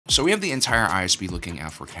So we have the entire ISB looking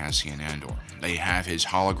out for Cassian Andor. They have his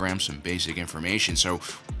hologram, some basic information, so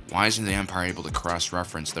why isn't the Empire able to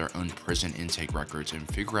cross-reference their own prison intake records and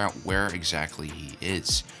figure out where exactly he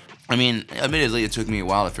is? I mean, admittedly, it took me a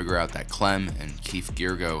while to figure out that Clem and Keith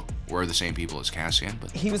Girgo were the same people as Cassian,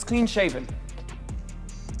 but he was clean-shaven.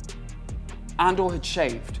 Andor had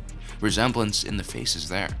shaved. Resemblance in the face is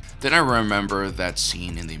there. Then I remember that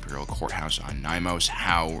scene in the Imperial Courthouse on Nymos,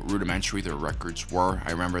 how rudimentary their records were.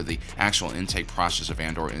 I remember the actual intake process of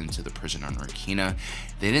Andor into the prison on Rakina.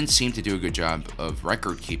 They didn't seem to do a good job of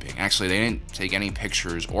record keeping. Actually, they didn't take any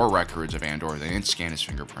pictures or records of Andor. They didn't scan his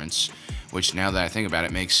fingerprints, which now that I think about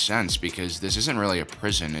it makes sense because this isn't really a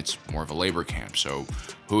prison, it's more of a labor camp. So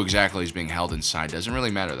who exactly is being held inside doesn't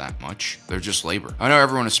really matter that much. They're just labor. I know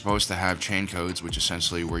everyone is supposed to have chain codes, which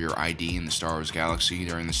essentially were your ID in the Star Wars galaxy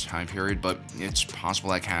during this time period, but it's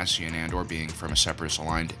possible that Cassian Andor, being from a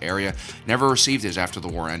separatist-aligned area, never received his after the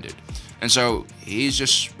war ended. And so he's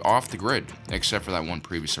just off the grid, except for that one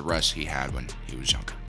previous arrest he had when he was younger.